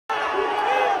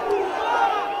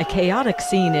chaotic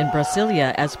scene in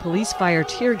Brasilia as police fire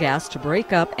tear gas to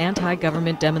break up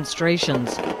anti-government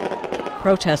demonstrations.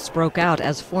 Protests broke out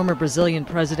as former Brazilian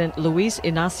President Luiz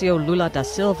Inácio Lula da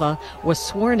Silva was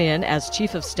sworn in as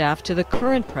chief of staff to the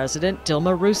current president,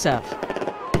 Dilma Rousseff.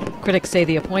 Critics say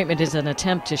the appointment is an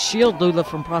attempt to shield Lula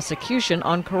from prosecution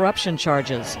on corruption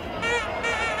charges.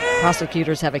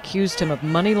 Prosecutors have accused him of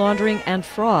money laundering and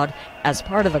fraud as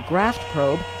part of a graft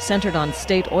probe centered on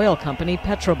state oil company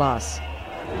Petrobras.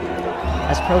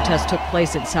 As protests took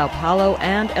place in Sao Paulo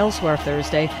and elsewhere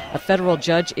Thursday, a federal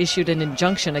judge issued an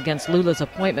injunction against Lula's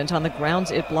appointment on the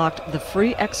grounds it blocked the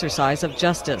free exercise of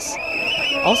justice.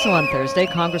 Also on Thursday,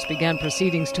 Congress began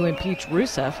proceedings to impeach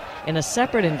Rousseff in a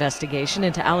separate investigation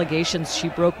into allegations she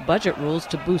broke budget rules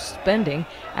to boost spending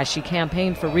as she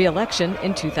campaigned for re-election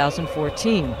in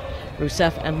 2014.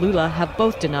 Rousseff and Lula have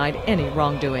both denied any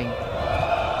wrongdoing.